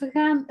we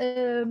gaan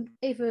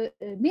even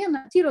meer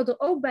naar Thilo er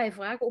ook bij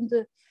vragen. Om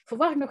de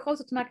verwarring nog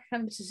groter te maken, gaan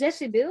we met z'n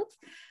 6 in beeld.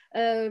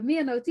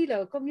 Meer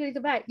Thilo, komen jullie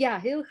erbij? Ja,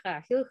 heel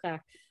graag, heel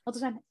graag. Want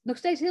er zijn nog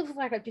steeds heel veel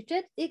vragen uit je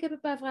chat. Ik heb een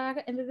paar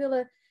vragen en we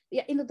willen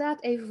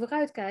inderdaad even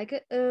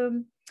vooruitkijken.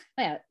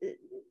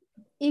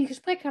 In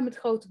gesprek gaan met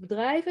grote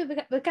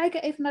bedrijven. We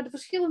kijken even naar de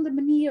verschillende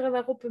manieren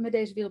waarop we met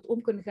deze wereld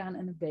om kunnen gaan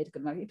en het beter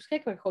kunnen maken. In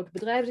gesprek met grote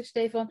bedrijven, zegt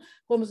Stefan.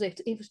 Rommel zegt,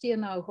 investeer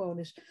nou gewoon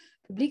eens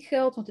publiek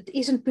geld, want het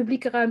is een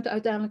publieke ruimte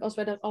uiteindelijk. Als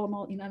wij daar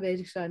allemaal in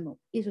aanwezig zijn, dan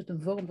is het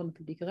een vorm van een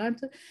publieke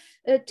ruimte.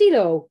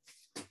 Thilo,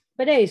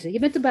 bij deze, je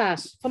bent de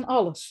baas van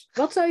alles.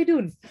 Wat zou je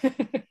doen?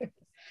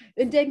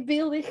 Een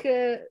denkbeeldig...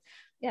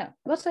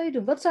 wat zou je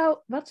doen?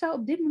 Wat zou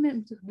op dit moment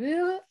moeten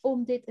gebeuren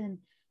om dit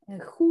een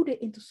goede,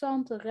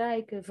 interessante,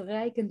 rijke,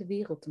 verrijkende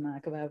wereld te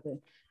maken waar we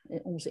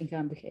ons in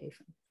gaan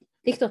begeven?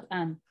 Ligt dat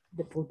aan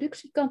de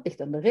productiekant? Ligt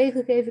dat aan de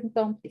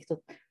regelgevingkant?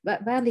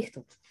 Waar ligt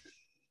dat?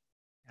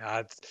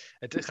 Ja,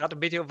 het gaat een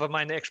beetje over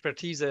mijn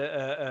expertise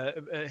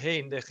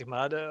heen, denk ik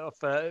maar. Of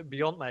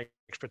beyond mijn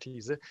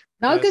expertise.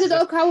 Nou, we kunnen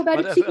het ook houden bij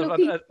de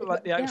psychologie.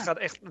 Het gaat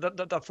echt,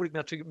 dat voel ik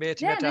natuurlijk meer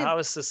te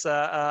huis. Dus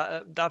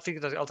daar vind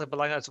ik dat altijd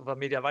belangrijk over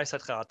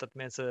mediawijsheid gaat. Dat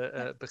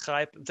mensen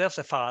begrijpen, zelfs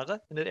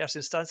ervaren. In de eerste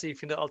instantie, ik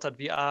vind het altijd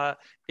VR,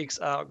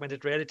 XR,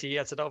 augmented reality,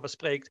 als je daarover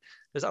spreekt.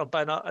 Dus ook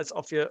bijna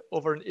alsof je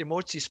over een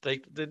emotie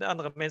spreekt die de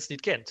andere mens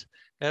niet kent.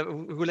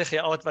 Hoe leg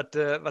je uit wat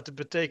het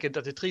betekent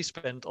dat je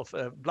triest bent of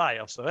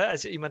blij of zo? Hè?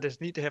 Als je iemand het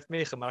niet heeft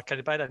meegemaakt, kan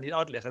je bijna niet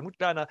uitleggen.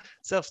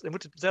 Je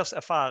moet het zelfs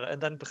ervaren en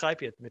dan begrijp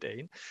je het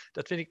meteen.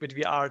 Dat vind ik met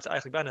VR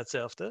eigenlijk bijna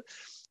hetzelfde.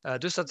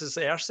 Dus dat is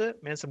het eerste.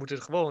 Mensen moeten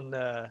het gewoon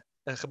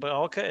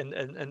gebruiken.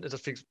 En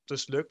dat vind ik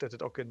dus leuk dat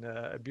het ook in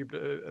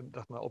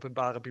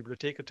openbare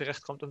bibliotheken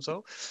terechtkomt en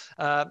zo.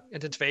 En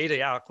ten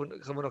tweede,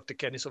 gewoon ook de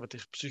kennis over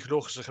de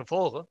psychologische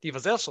gevolgen, die we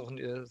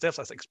zelfs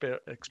als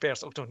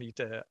experts ook nog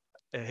niet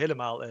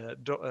helemaal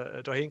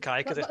doorheen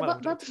kijken.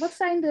 Wat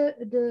zijn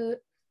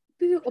de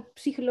puur op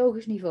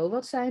psychologisch niveau,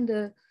 wat zijn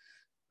de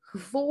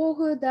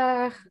gevolgen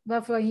daar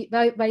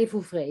waar je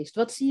voor vreest?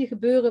 Wat zie je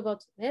gebeuren?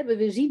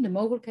 We zien de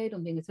mogelijkheden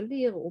om dingen te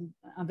leren, om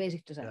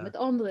aanwezig te zijn met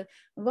anderen.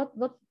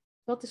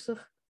 Wat is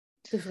er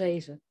te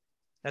vrezen?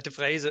 Ja, te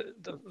vrezen,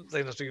 dat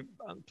zijn natuurlijk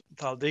een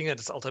paar dingen. Het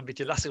is altijd een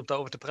beetje lastig om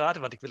daarover te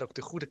praten, want ik wil ook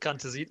de goede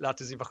kanten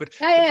laten zien. Maar goed,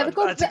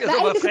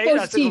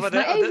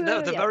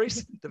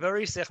 de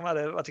worries, zeg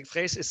maar, wat ik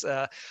vrees is,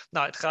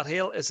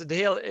 het is een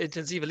heel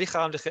intensieve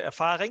lichamelijke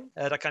ervaring.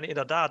 Daar kan je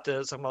inderdaad,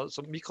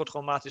 zo'n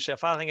microtraumatische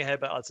ervaringen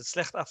hebben als het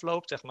slecht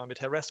afloopt, zeg maar met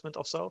harassment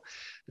of zo.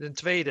 Ten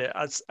tweede,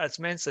 als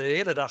mensen de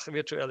hele dag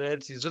virtuele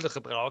reality zullen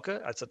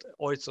gebruiken, als dat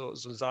ooit zo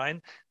zal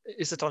zijn,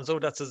 is het dan zo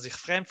dat ze zich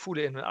vreemd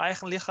voelen in hun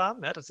eigen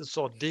lichaam. Dat is een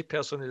soort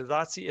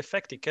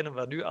depersonalisatie-effect. Die kennen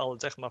we nu al,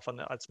 zeg maar,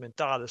 als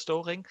mentale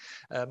storing.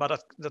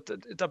 Maar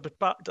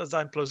dat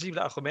zijn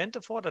plausibele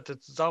argumenten voor dat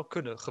het zou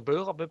kunnen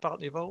gebeuren op een bepaald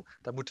niveau.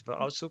 Dat moeten we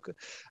uitzoeken.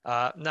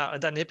 En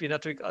dan heb je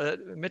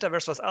natuurlijk,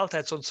 metaverse was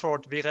altijd zo'n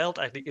soort wereld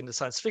eigenlijk in de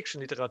science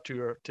fiction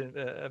literatuur.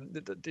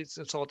 Dit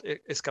een soort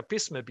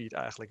escapisme biedt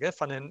eigenlijk, hè,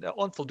 van een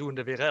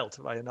onvoldoende wereld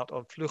waar je naar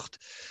op vlucht.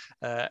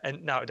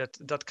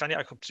 Dat kan je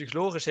eigenlijk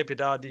psychologisch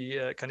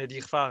kan je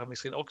die gevaren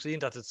misschien ook zien,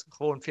 dat het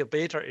gewoon veel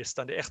beter is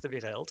dan de echte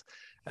wereld.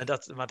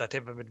 Maar dat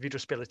hebben we met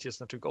videospelletjes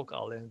natuurlijk ook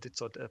al in dit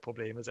soort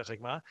problemen, zeg ik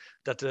maar.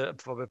 Dat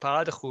voor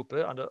bepaalde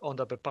groepen,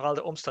 onder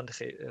bepaalde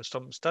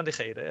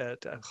omstandigheden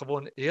het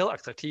gewoon heel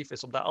attractief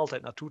is om daar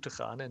altijd naartoe te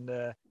gaan en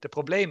de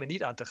problemen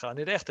niet aan te gaan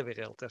in de echte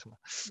wereld, zeg maar.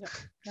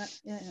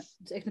 Ja. Het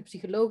is echt een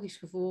psychologisch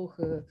gevolg,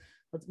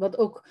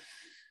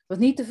 wat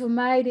niet te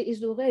vermijden is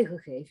door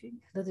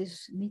regelgeving. Dat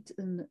is niet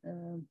een...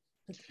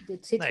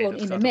 Dit zit gewoon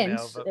in de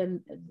mens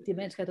en die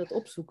mens gaat dat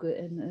opzoeken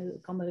en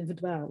kan erin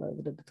verdwalen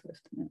wat dat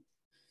betreft. Ja.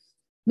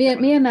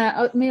 Meer naar,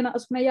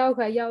 als ik naar jou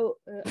ga,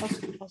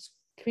 als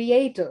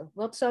creator.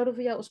 Wat zou er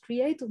voor jou als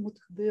creator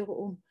moeten gebeuren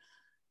om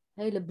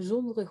hele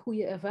bijzondere,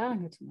 goede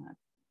ervaringen te maken?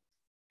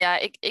 Ja,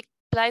 ik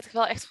pleit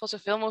wel echt voor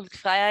zoveel mogelijk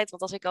vrijheid,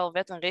 want als ik al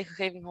wet en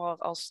regelgeving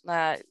hoor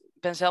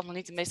ik ben zelf nog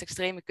niet de meest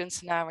extreme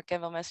kunstenaar, maar ik ken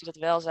wel mensen die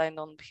dat wel zijn,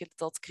 dan begint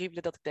het al te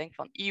kriebelen dat ik denk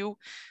van,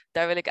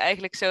 daar wil ik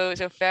eigenlijk zo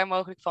ver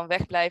mogelijk van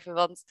wegblijven,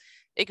 want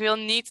ik wil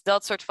niet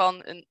dat soort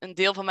van een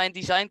deel van mijn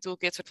design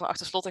toolkit soort van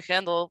achter slot en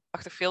grendel,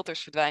 achter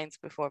filters verdwijnt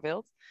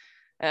bijvoorbeeld.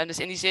 Dus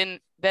in die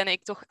zin ben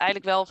ik toch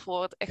eigenlijk wel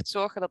voor het echt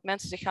zorgen dat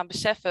mensen zich gaan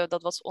beseffen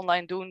dat wat ze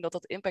online doen,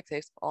 dat impact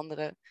heeft op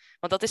anderen.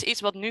 Want dat is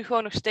iets wat nu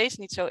gewoon nog steeds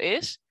niet zo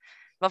is.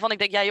 Waarvan ik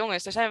denk, ja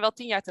jongens, daar zijn we wel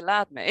 10 jaar te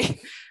laat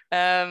mee.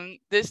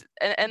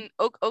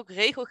 Ook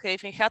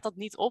regelgeving gaat dat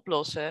niet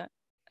oplossen.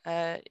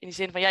 In die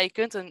zin van, je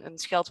kunt een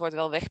scheldwoord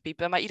wel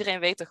wegpiepen, maar iedereen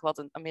weet toch wat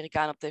een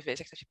Amerikaan op tv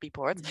zegt als je piep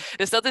hoort.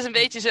 Dus dat is een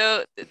beetje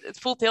zo, het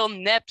voelt heel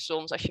nep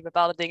soms als je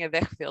bepaalde dingen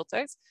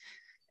wegfiltert.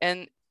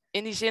 En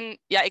in die zin,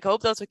 ik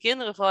hoop dat we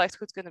kinderen vooral echt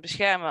goed kunnen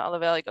beschermen.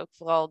 Alhoewel ik ook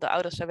vooral de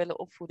ouders zou willen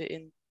opvoeden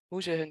in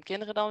hoe ze hun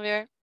kinderen dan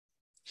weer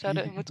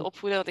zouden moeten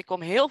opvoeden. Want ik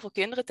kom heel veel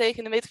kinderen tegen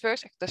in de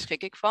metaverse. Echt, daar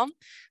schrik ik van.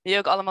 Die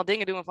ook allemaal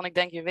dingen doen waarvan ik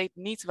denk, je weet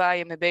niet waar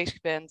je mee bezig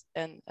bent.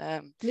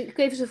 Geef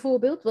eens een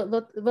voorbeeld.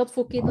 Wat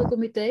voor kinderen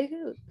kom je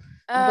tegen?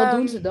 En wat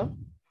doen ze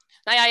dan?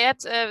 Nou ja,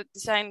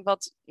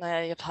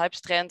 je hebt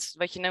hype-trends,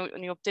 wat je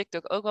nu op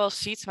TikTok ook wel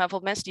ziet. Maar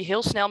bijvoorbeeld mensen die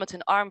heel snel met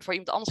hun arm voor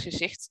iemand anders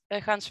gezicht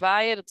gaan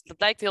zwaaien. Dat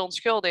lijkt heel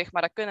onschuldig,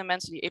 maar daar kunnen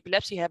mensen die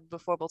epilepsie hebben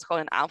bijvoorbeeld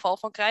gewoon een aanval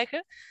van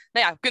krijgen.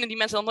 Nou ja, kunnen die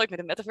mensen dan nooit met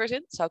de metaverse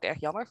in? Dat zou ik erg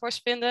jammer voor ze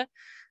vinden.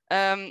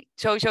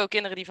 Sowieso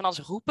kinderen die van alles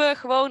roepen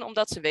gewoon,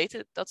 omdat ze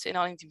weten dat ze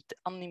in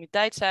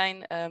anonimiteit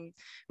zijn.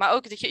 Maar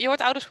ook dat je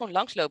hoort ouders gewoon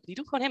langslopen. Die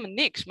doen gewoon helemaal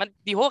niks. Maar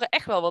die horen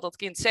echt wel wat dat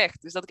kind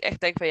zegt. Dus dat ik echt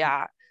denk van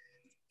ja...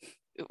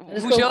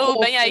 Hoezo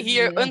ben jij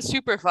hier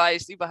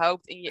unsupervised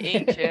überhaupt in je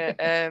eentje?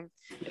 En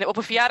op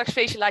een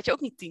verjaardagsfeestje laat je ook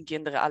niet 10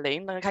 kinderen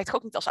alleen. Dan ga je toch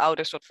ook niet als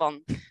ouder soort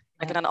van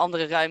lekker naar een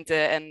andere ruimte.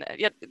 En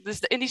dus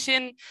in die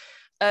zin,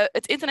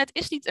 het internet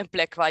is niet een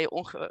plek waar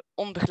je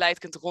onbegeleid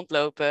kunt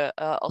rondlopen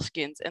als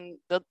kind. En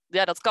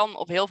dat kan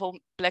op heel veel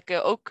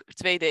plekken ook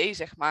 2D,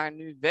 zeg maar,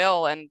 nu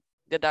wel. En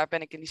daar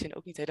ben ik in die zin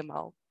ook niet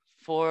helemaal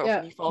voor. Of in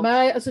ieder geval,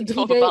 maar als het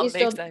 3D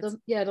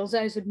is, dan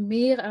zijn ze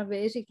meer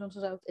aanwezig. Dan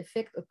zou het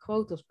effect ook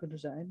groter kunnen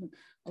zijn.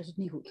 Als het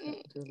niet goed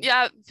gaat natuurlijk.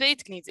 Ja, weet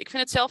ik niet. Ik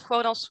vind het zelf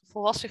gewoon als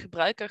volwassen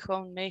gebruiker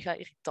gewoon mega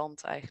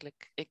irritant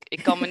eigenlijk. Ik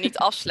kan me niet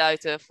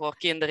afsluiten voor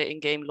kinderen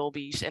in game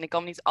lobby's. En ik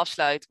kan me niet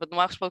afsluiten. Want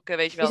normaal gesproken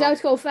weet je wel... Je zou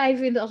het gewoon fijn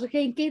vinden als er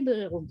geen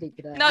kinderen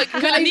rondliepen daar. Nou, ik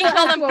wil in ieder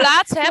geval een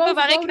plaats hebben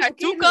waar ik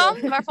naartoe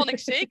kan. Waarvan ik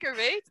zeker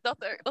weet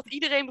dat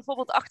iedereen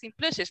bijvoorbeeld 18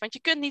 plus is. Want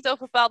je kunt niet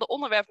over bepaalde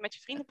onderwerpen met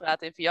je vrienden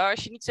praten in VR.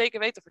 Als je niet zeker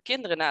weet of er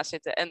kinderen naast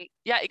zitten. En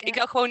ik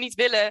zou gewoon niet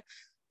willen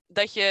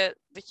dat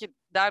je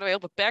daardoor heel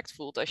beperkt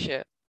voelt als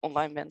je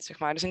online bent, zeg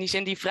maar. Dus in die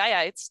zin, die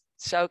vrijheid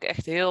zou ik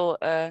echt heel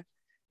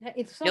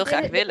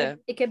graag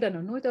willen. Ik heb daar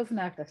nog nooit over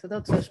nagedacht,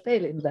 dat zou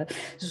spelen inderdaad.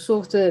 Het is een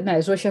soort,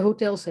 zoals je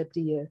hotels hebt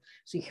die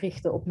zich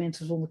richten op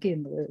mensen zonder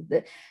kinderen.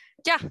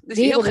 Ja, dus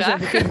heel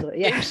graag.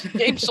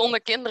 Games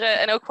zonder kinderen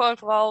en ook gewoon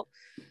vooral...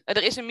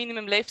 Er is een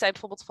minimumleeftijd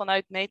bijvoorbeeld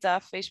vanuit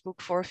Meta,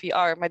 Facebook voor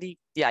VR, maar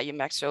je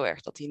merkt zo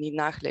erg dat die niet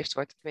nageleefd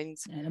wordt. Ik weet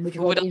niet dan moet je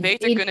hoe we dat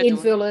beter kunnen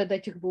invullen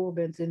dat je geboren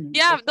bent.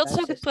 Dat is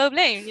ook het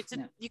probleem.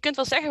 Je kunt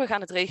wel zeggen we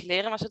gaan het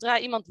reguleren, maar zodra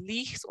iemand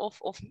liegt of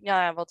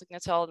wat ik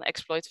net al een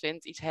exploit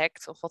vind, iets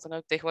hackt of wat dan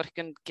ook, tegenwoordig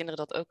kunnen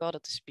kinderen dat ook al.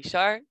 Dat is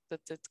bizar.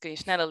 Dat kun je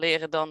sneller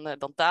leren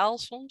dan taal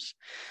soms.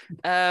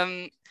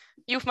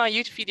 Je hoeft maar een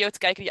YouTube-video te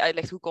kijken die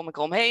uitlegt hoe kom ik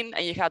eromheen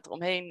en je gaat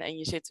eromheen en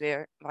je zit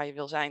weer waar je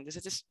wil zijn. Dus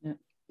het is...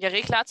 Ja,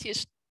 regulatie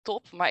is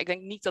top, maar ik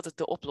denk niet dat het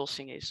de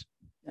oplossing is.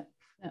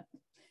 Ja.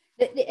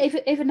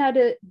 Even naar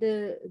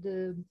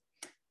de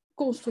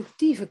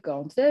constructieve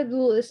kant. Hè? Ik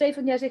bedoel,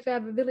 Stefan, jij zegt,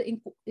 we willen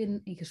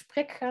in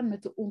gesprek gaan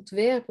met de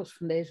ontwerpers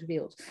van deze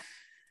wereld.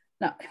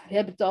 Nou, we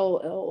hebben het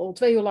al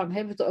 2 uur lang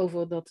hebben we het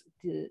over dat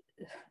een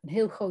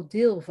heel groot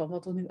deel van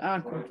wat er nu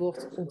aankomt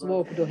wordt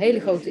ontworpen door hele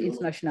grote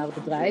internationale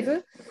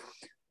bedrijven.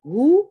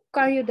 Hoe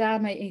kan je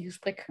daarmee in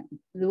gesprek gaan?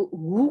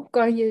 Hoe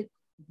kan je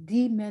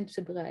die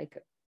mensen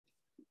bereiken?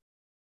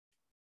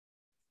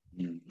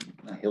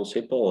 Nou, heel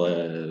simpel.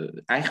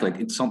 Eigenlijk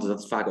interessant is dat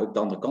het vaak ook de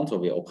andere kant wel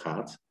weer op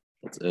gaat.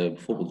 Dat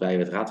bijvoorbeeld wij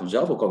het Raad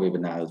zelf ook alweer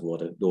benaderd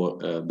worden door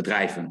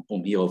bedrijven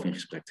om hierover in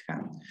gesprek te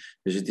gaan.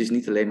 Dus het is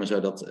niet alleen maar zo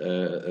dat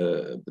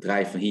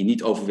bedrijven hier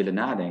niet over willen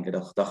nadenken.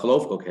 Daar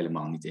geloof ik ook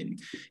helemaal niet in.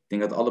 Ik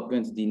denk dat alle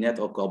punten die net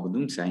ook al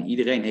benoemd zijn,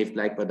 iedereen heeft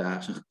blijkbaar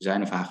daar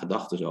zijn of haar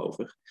gedachten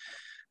over.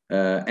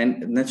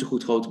 En net zo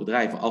goed grote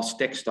bedrijven als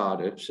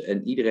tech-startups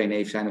en iedereen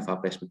heeft zijn of haar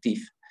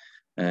perspectief.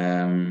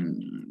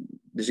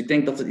 Dus ik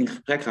denk dat het in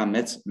gesprek gaan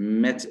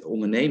met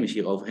ondernemers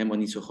hierover helemaal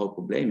niet zo'n groot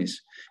probleem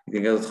is. Ik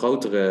denk dat het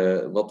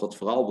grotere, wat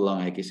vooral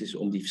belangrijk is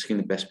om die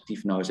verschillende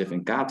perspectieven nou eens even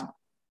in kaart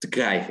te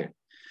krijgen.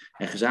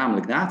 En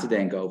gezamenlijk na te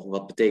denken over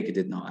wat betekent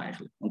dit nou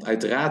eigenlijk. Want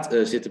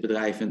uiteraard zitten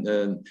bedrijven,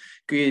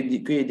 kun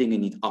je dingen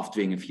niet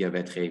afdwingen via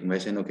wetgeving. Wij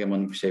zijn ook helemaal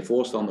niet per se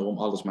voorstander om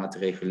alles maar te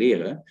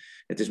reguleren.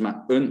 Het is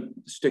maar een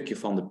stukje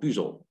van de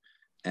puzzel.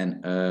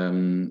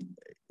 En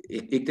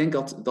ik denk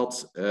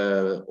dat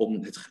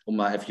om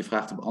maar even je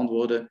vraag te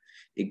beantwoorden,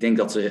 ik denk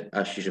dat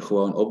als je ze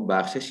gewoon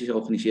openbare sessies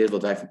organiseert,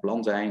 wat wij van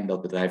plan zijn,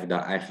 dat bedrijven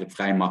daar eigenlijk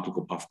vrij makkelijk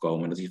op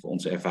afkomen. Dat is voor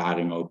onze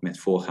ervaring ook met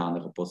voorgaande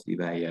rapporten die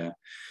wij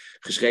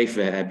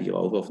geschreven hebben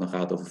hierover, of dan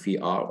gaat het over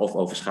VR of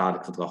over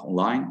schadelijk gedrag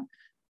online.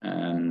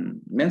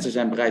 Mensen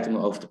zijn bereid om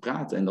erover te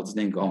praten en dat is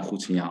denk ik al een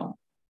goed signaal.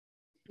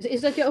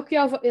 Is dat ook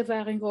jouw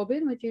ervaring,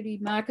 Robin? Want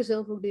jullie maken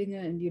zelf ook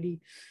dingen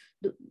en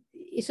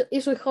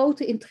is er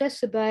grote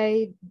interesse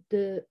bij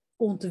de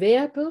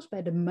ontwerpers,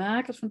 bij de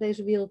makers van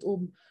deze wereld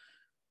om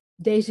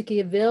deze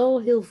keer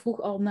wel heel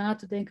vroeg al na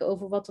te denken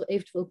over wat er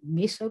eventueel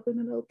mis zou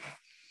kunnen lopen?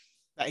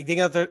 Nou, ik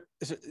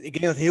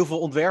denk dat heel veel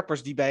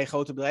ontwerpers die bij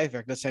grote bedrijven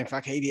werken, dat zijn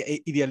vaak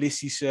hele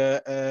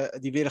idealistische,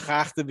 die willen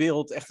graag de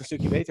wereld echt een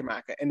stukje beter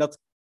maken.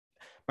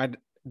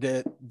 Maar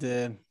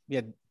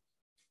de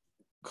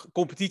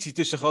competitie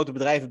tussen grote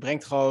bedrijven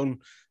brengt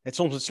gewoon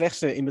soms het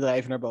slechtste in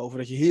bedrijven naar boven.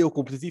 Dat je heel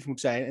competitief moet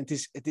zijn. En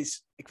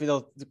ik vind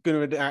dat,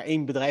 kunnen we daar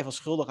één bedrijf als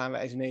schuldig aan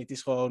wijzen? Nee, het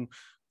is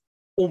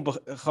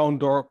gewoon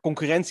door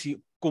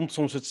concurrentie komt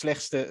soms het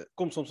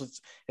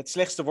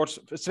slechtste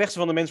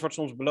van de mens wordt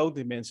soms beloond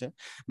in mensen.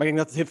 Maar ik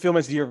denk dat veel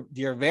mensen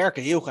die er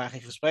werken heel graag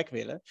in gesprek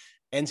willen.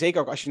 En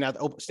zeker ook als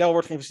je stel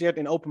wordt geïnvesteerd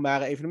in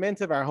openbare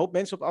evenementen waar een hoop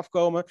mensen op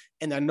afkomen.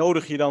 En daar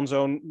nodig je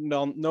dan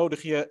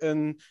nodig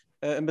je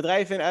een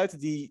bedrijf in uit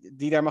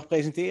die daar mag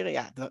presenteren,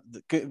 ja,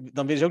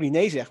 dan willen ze ook niet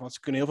nee zeggen, want ze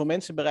kunnen heel veel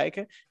mensen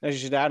bereiken. En als je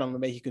ze daar dan een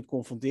beetje kunt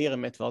confronteren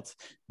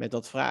met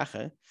wat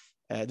vragen.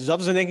 Dus dat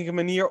is dan denk ik een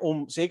manier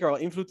om zeker wel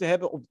invloed te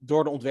hebben,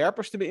 door de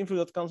ontwerpers te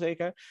beïnvloeden, dat kan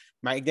zeker.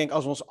 Maar ik denk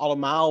als we ons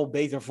allemaal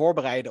beter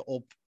voorbereiden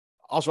op,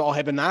 als we al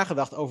hebben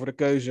nagedacht over de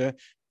keuze,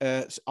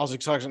 als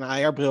ik straks een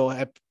AR-bril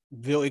heb,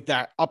 wil ik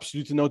daar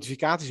absoluut de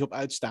notificaties op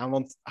uitstaan.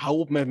 Want hou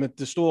op met me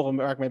te storen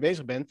waar ik mee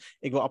bezig ben.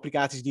 Ik wil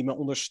applicaties die me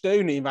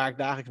ondersteunen in waar ik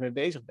dagelijks mee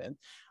bezig ben.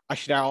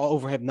 Als je daar al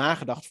over hebt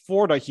nagedacht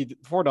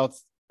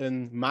voordat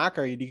een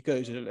maker je die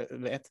keuze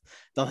let,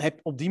 dan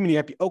op die manier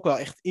heb je ook wel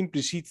echt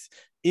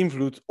impliciet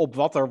invloed op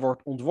wat er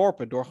wordt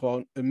ontworpen. Door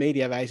gewoon een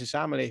mediawijze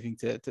samenleving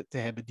te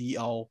hebben die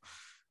al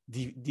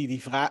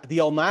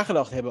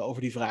nagedacht hebben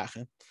over die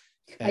vragen.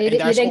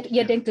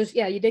 Je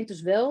denkt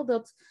dus wel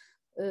dat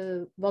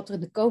wat er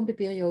in de komende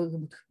periode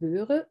moet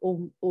gebeuren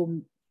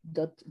om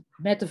dat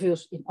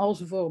metaverse in al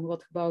zijn vormen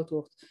wat gebouwd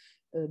wordt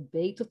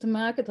beter te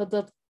maken,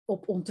 dat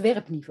op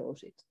ontwerpniveau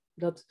zit.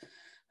 Want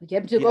je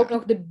hebt natuurlijk ook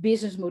nog de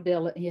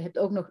businessmodellen en je hebt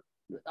ook nog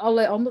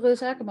allerlei andere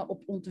zaken, maar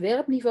op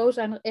ontwerpniveau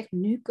zijn er echt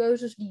nu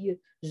keuzes die je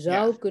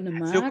zou kunnen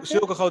maken.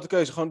 Zulke grote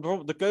keuzes. Gewoon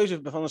bijvoorbeeld de keuze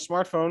van een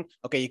smartphone.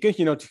 Oké, je kunt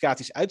je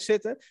notificaties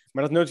uitzetten,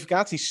 maar dat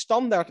notificaties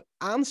standaard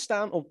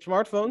aanstaan op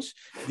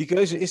smartphones, die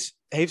keuze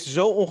heeft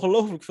zo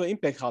ongelooflijk veel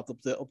impact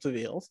gehad op de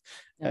wereld.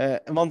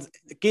 Ja. Want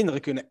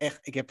kinderen kunnen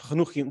echt, ik heb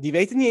genoeg kinderen, die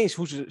weten niet eens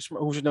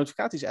hoe ze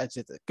notificaties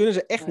uitzetten. Kunnen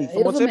ze echt niet.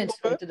 Heel veel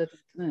mensen weten dat.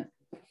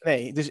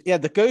 Nee, dus ja,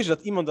 de keuze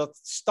dat iemand dat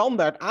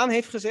standaard aan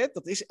heeft gezet,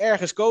 dat is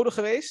ergens code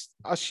geweest.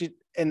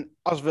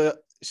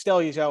 Stel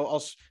je zou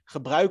als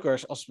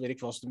gebruikers, als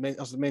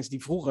de mensen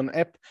die vroeger een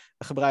app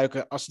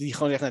gebruiken, als die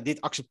gewoon zeggen, nou,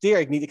 dit accepteer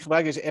ik niet, ik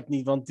gebruik deze app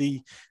niet, want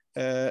die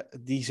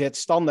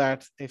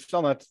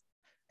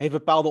heeft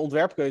bepaalde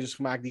ontwerpkeuzes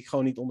gemaakt die ik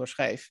gewoon niet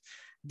onderschrijf.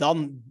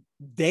 Dan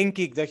denk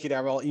ik dat je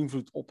daar wel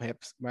invloed op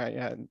hebt. Maar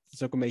ja, het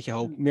is ook een beetje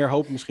hoop. Meer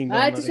hoop misschien.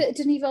 Maar het is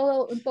in ieder geval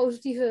wel een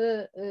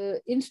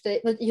positieve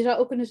insteek. Want je zou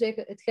ook kunnen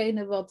zeggen,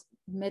 hetgene wat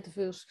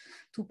metaverse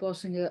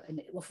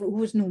toepassingen, of hoe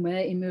we het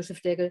noemen,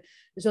 immersive taggen,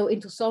 zo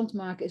interessant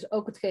maken, is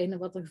ook hetgene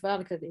wat er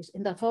gevaarlijker is.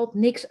 En daar valt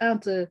niks aan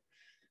te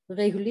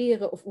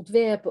reguleren of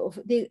ontwerpen.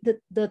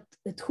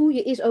 Het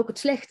goede is ook het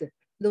slechte.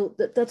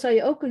 Dat zou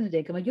je ook kunnen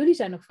denken. Maar jullie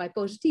zijn nog vrij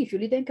positief.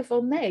 Jullie denken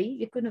van nee,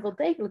 je kunt wel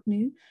degelijk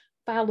nu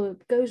bepaalde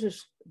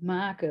keuzes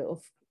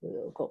maken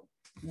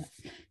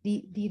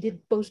die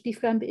dit positief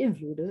gaan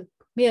beïnvloeden.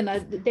 Mirna,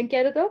 denk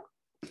jij dat ook?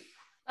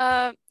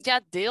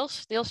 Ja,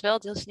 deels wel,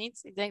 deels niet.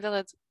 Ik denk dat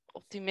het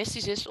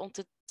optimistisch is om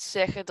te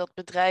zeggen dat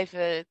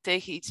bedrijven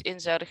tegen iets in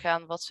zouden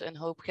gaan wat ze een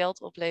hoop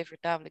geld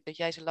oplevert. Namelijk dat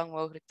jij zo lang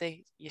mogelijk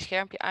tegen je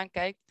schermpje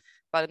aankijkt,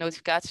 waar de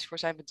notificaties voor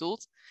zijn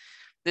bedoeld.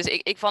 Dus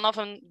ik vanaf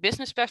een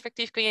business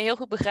perspectief kun je heel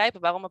goed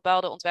begrijpen waarom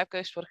bepaalde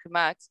ontwerpkeuzes worden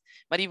gemaakt.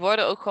 Maar die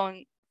worden ook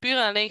gewoon puur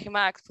en alleen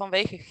gemaakt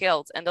vanwege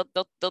geld. En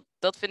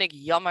dat vind ik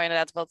jammer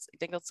inderdaad. Ik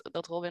denk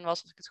dat Robin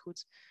was, als ik het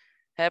goed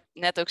heb,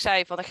 net ook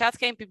zei, van er gaat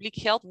geen publiek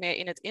geld meer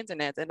in het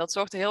internet. En dat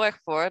zorgt er heel erg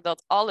voor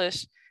dat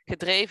alles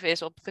gedreven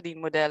is op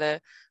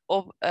verdienmodellen,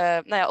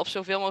 op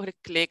zoveel mogelijk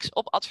kliks,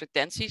 op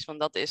advertenties. Want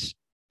dat is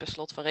per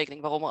slot van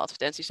rekening waarom er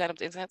advertenties zijn op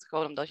het internet.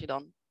 Gewoon omdat je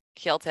dan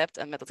geld hebt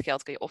en met dat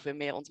geld kun je of weer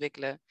meer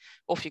ontwikkelen,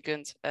 of je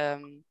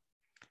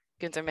kunt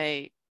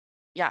ermee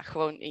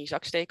gewoon in je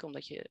zak steken,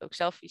 omdat je ook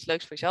zelf iets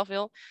leuks voor jezelf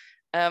wil.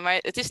 Maar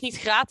het is niet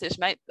gratis.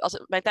 Mijn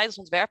tijd als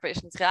ontwerper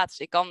is niet gratis.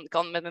 Ik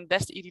kan met mijn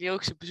beste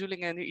ideologische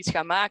bedoelingen nu iets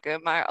gaan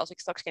maken, maar als ik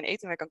straks geen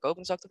eten meer kan kopen,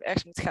 dan zou ik toch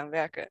ergens moeten gaan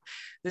werken.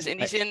 Dus in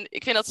die zin,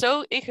 ik vind dat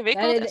zo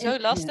ingewikkeld en zo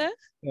lastig.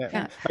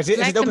 Ja. Het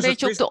lijkt een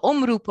beetje op de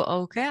omroepen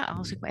ook, hè?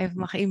 Als ik even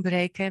mag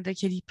inbreken, dat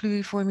je die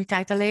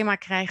pluriformiteit alleen maar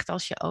krijgt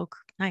als je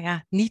ook,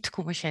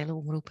 niet-commerciële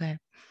omroepen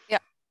hebt. Ja.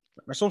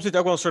 Maar soms zit er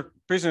ook wel een soort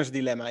prisoners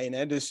dilemma in.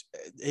 Hè? Dus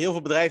heel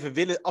veel bedrijven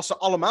willen, als ze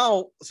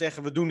allemaal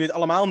zeggen, we doen dit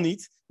allemaal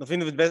niet, dan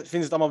vinden ze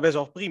het allemaal best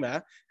wel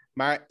prima.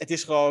 Maar het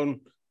is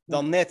gewoon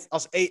dan net,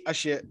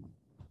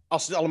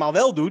 als het allemaal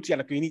wel doet,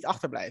 dan kun je niet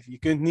achterblijven.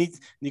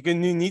 Je kunt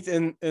nu niet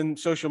een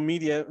social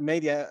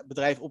media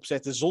bedrijf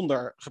opzetten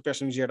zonder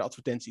gepersonaliseerde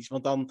advertenties.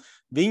 Want dan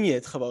win je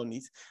het gewoon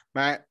niet.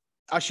 Maar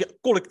als je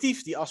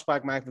collectief die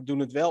afspraak maakt, we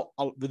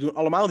doen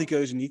allemaal die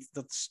keuze niet,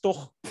 dat is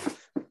toch,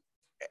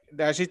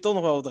 daar zit toch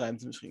nog wel wat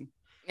ruimte misschien.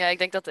 Ja, ik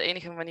denk dat de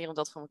enige manier om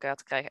dat voor elkaar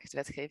te krijgen echt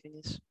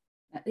wetgeving is.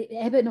 We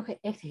hebben nog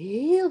echt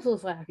heel veel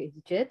vragen in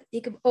de chat.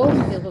 Ik heb ook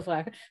nog heel veel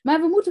vragen.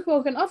 Maar we moeten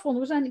gewoon gaan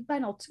afronden. We zijn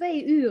bijna al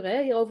 2 uur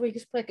hierover in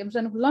gesprek. En we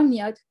zijn nog lang niet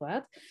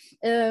uitgepraat.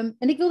 En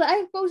ik wilde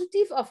eigenlijk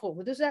positief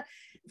afronden. Dus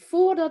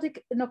voordat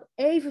ik nog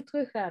even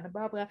terug ga naar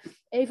Barbara.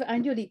 Even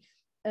aan jullie.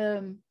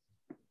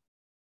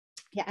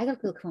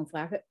 Eigenlijk wil ik gewoon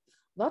vragen.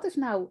 Wat is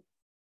nou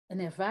een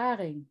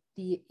ervaring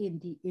die je in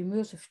die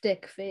immersive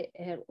tech,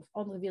 VR of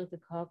andere wereld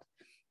hebt gehad.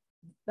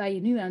 Waar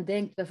je nu aan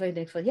denkt. Waarvan je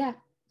denkt van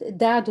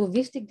daardoor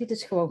wist ik, dit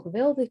is gewoon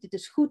geweldig, dit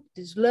is goed,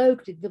 dit is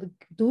leuk, dit wil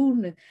ik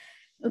doen.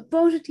 Een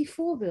positief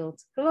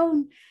voorbeeld.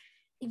 Gewoon,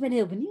 ik ben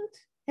heel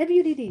benieuwd. Hebben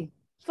jullie die?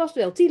 Vast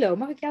wel. Thilo,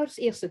 mag ik jou als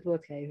eerste het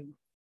woord geven?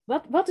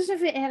 Wat is een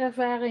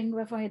VR-ervaring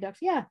waarvan je dacht,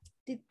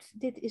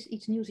 dit is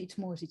iets nieuws, iets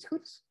moois, iets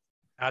goeds?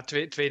 Ja,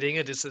 twee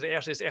dingen. Dus het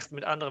eerste is echt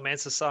met andere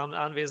mensen samen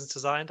aanwezig te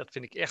zijn. Dat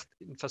vind ik echt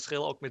een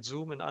verschil ook met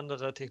Zoom en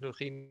andere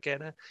technologieën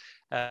kennen.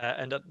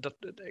 En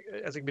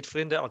als ik met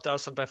vrienden uit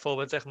Duitsland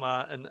bijvoorbeeld zeg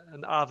maar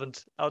een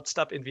avond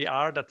uitstap in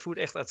VR, dat voelt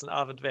echt als een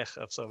avond weg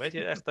of zo. Weet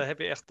je, echt, daar heb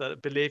je echt,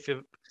 beleef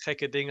je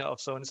gekke dingen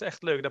of zo. En het is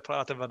echt leuk, daar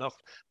praten we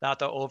nog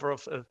later over.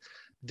 Of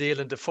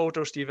delen de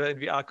foto's die we in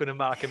VR kunnen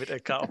maken met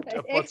elkaar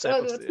op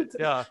WhatsApp.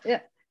 Ja.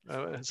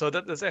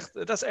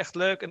 Dat is echt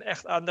leuk en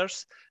echt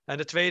anders. En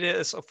de tweede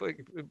is,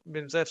 ik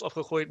ben zelfs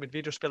opgegroeid met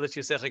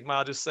videospelletjes, zeg ik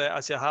maar. Dus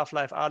als je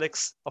Half-Life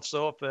Alyx of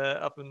zo op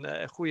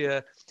een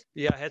goede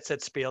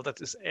VR-headset speelt,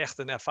 dat is echt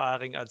een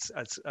ervaring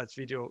als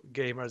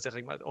videogamer, zeg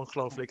ik maar.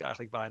 Ongelooflijk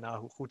eigenlijk bijna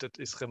hoe goed het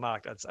is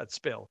gemaakt als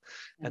spel.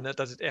 Ja. En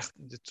dat is echt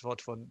dit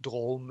soort van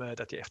droom,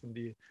 dat je echt in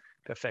die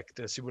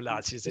perfecte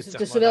simulatie zit.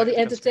 Dus zowel die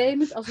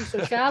entertainment als die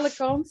sociale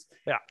kant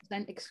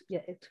zijn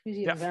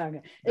exclusieve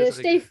vragen.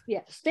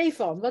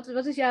 Stefan,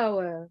 wat is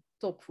jouw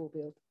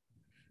topvoorbeeld?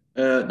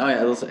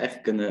 Dat is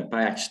eigenlijk een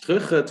paar jaartjes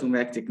terug. Toen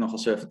werkte ik nog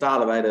als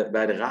vertaler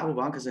bij de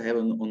Rabobank. En ze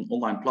hebben een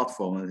online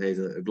platform, dat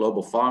heet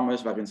Global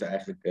Farmers, waarin ze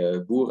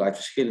eigenlijk boeren uit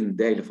verschillende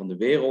delen van de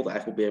wereld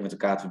eigenlijk proberen met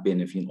elkaar te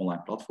verbinden via een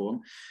online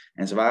platform.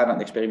 En ze waren aan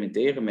het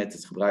experimenteren met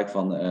het gebruik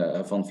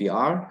van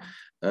VR.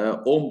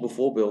 Om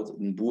bijvoorbeeld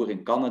een boer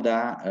in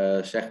Canada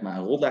zeg maar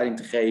een rondleiding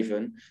te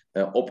geven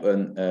op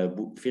een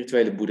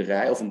virtuele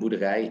boerderij of een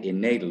boerderij in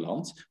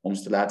Nederland. Om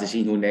ze te laten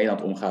zien hoe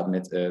Nederland omgaat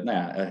met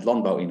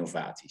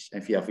landbouwinnovaties.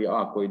 En via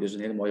VR kon je dus een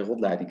hele mooie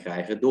rondleiding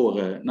krijgen door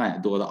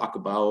de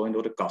akkerbouw en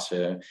door de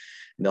kassen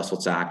en dat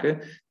soort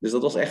zaken. Dus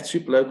dat was echt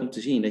superleuk om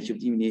te zien dat je op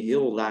die manier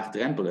heel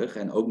laagdrempelig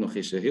en ook nog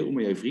eens heel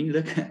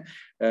milieuvriendelijk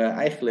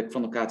eigenlijk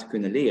van elkaar te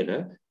kunnen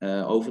leren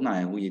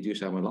over hoe je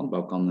duurzame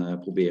landbouw kan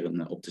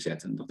proberen op te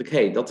zetten. En dacht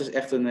ik, dat is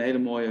echt een hele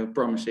mooie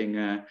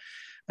promising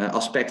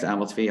aspect aan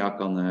wat VR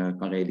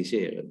kan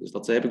realiseren. Dus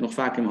dat heb ik nog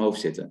vaak in mijn hoofd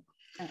zitten.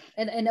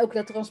 Ja, en ook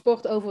dat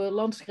transport over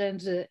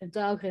landsgrenzen en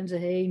taalgrenzen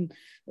heen,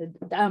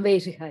 de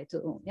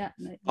aanwezigheid. Ja,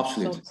 nee,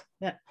 absoluut.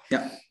 Ja.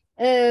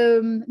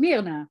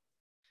 Mirna?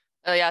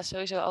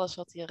 Sowieso alles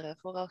wat hier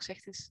vooral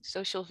gezegd is.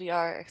 Social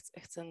VR,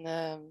 echt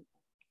een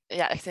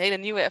hele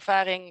nieuwe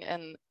ervaring.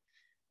 En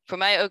voor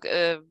mij ook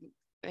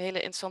een hele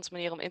interessante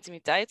manier om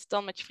intimiteit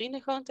dan met je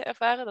vrienden gewoon te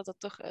ervaren. Het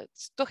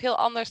is toch heel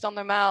anders dan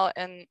normaal.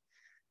 En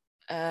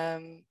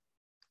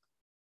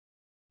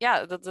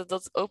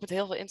dat opent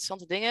heel veel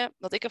interessante dingen.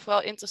 Wat ik er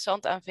vooral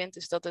interessant aan vind,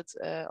 is dat het,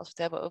 als we het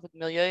hebben over het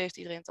milieu, heeft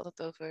iedereen het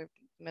altijd over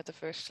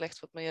metaverse slecht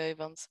voor het milieu,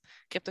 want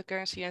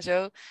cryptocurrency en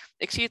zo.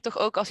 Ik zie het toch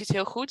ook als iets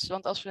heel goeds,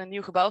 want als we een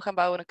nieuw gebouw gaan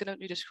bouwen, dan kunnen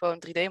we het nu dus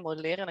gewoon 3D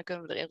modelleren en dan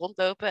kunnen we erin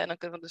rondlopen en dan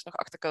kunnen we dus nog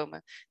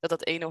achterkomen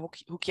dat ene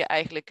hoekje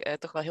eigenlijk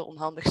toch wel heel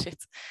onhandig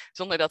zit,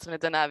 zonder dat we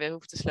het daarna weer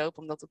hoeven te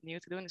slopen om dat opnieuw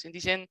te doen. Dus in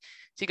die zin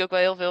zie ik ook wel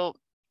heel veel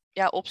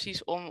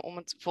opties om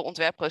het voor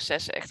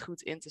ontwerpprocessen echt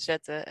goed in te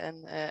zetten.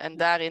 En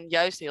daarin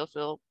juist heel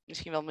veel,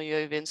 misschien wel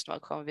milieuwinst, maar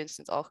ook gewoon winst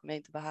in het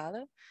algemeen te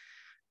behalen.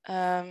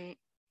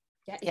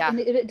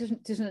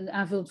 Het is een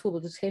aanvullend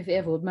voorbeeld, het is geen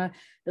VR-voorbeeld,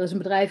 maar er is een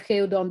bedrijf,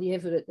 Geodan, die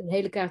heeft een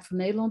hele kaart van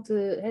Nederland,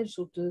 een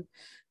soort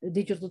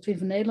digital twin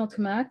van Nederland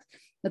gemaakt.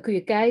 Dan kun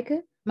je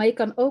kijken, maar je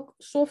kan ook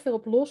software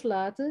op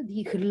loslaten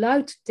die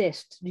geluid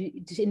test.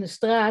 Het is in de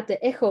straat, de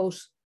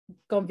echo's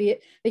kan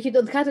weer, weet je,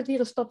 dan gaat het weer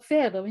een stap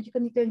verder, want je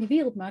kan niet alleen die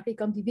wereld maken, je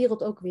kan die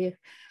wereld ook weer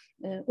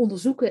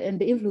onderzoeken en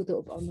beïnvloeden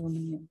op andere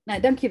manieren.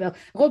 Nou, dankjewel.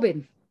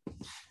 Robin?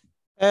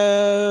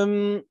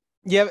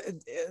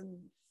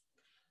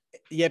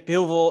 Je hebt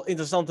heel veel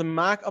interessante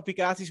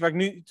maakapplicaties. Waar ik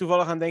nu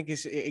toevallig aan denk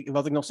is,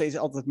 wat ik nog steeds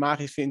altijd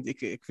magisch vind,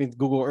 ik vind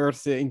Google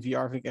Earth in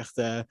VR vind ik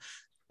echt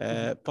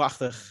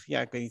prachtig.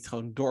 Ja, ik weet niet,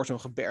 gewoon door zo'n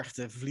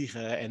gebergte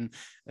vliegen. En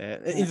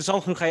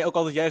interessant genoeg ga je ook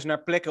altijd juist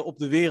naar plekken op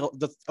de wereld.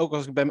 Dat ook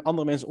als ik bij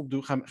andere mensen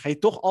opdoe, ga je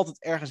toch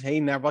altijd ergens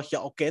heen naar wat je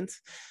al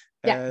kent.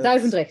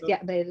 Duivendrecht.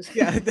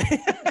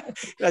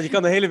 Je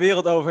kan de hele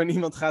wereld over en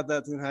iemand gaat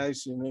dat in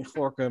huis in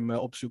Gorinchem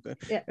opzoeken.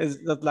 Ja. Dus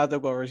dat laat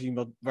ook wel weer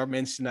zien waar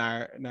mensen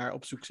naar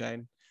op zoek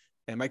zijn.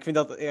 Maar ik vind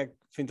dat een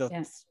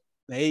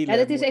hele... Ja,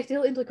 dat is echt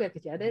heel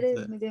indrukwekkend.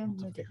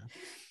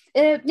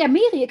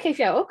 Mary, ik geef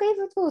jou ook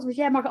even het woord, want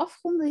jij mag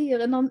afronden hier.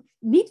 En dan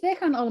niet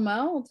weggaan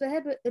allemaal, want we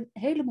hebben een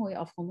hele mooie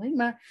afronding.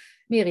 Maar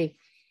Mary...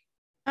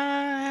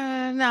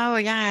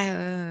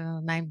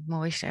 mijn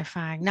mooiste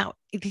ervaring. Nou,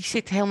 die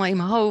zit helemaal in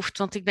mijn hoofd,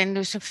 want ik ben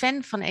dus een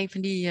fan van een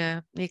van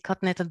die... ik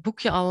had net het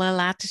boekje al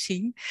laten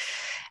zien.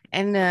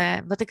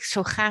 En wat ik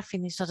zo gaaf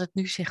vind, is dat het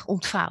nu zich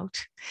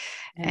ontvouwt.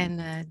 Ja.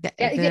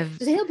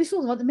 Het is heel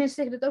bijzonder, want de mensen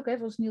zeggen het ook,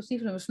 zoals Neil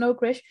Stephen met Snow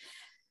Crash...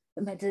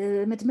 Met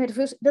de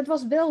metaverse, dat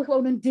was wel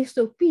gewoon een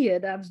dystopie,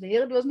 dames en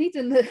heren. Het was niet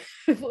een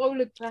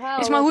vrolijk verhaal.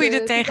 Is maar hoe je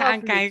er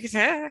tegenaan kijkt,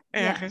 hè?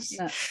 Ergens.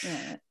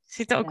 Er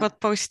zitten ook wat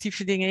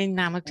positieve dingen in,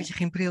 namelijk dat je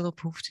geen bril op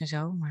hoeft en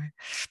zo. Maar...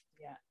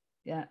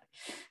 Ja.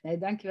 Nee,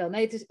 dankjewel.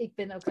 Nee, ik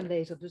ben ook een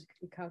lezer, dus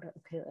ik hou daar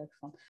ook heel erg van.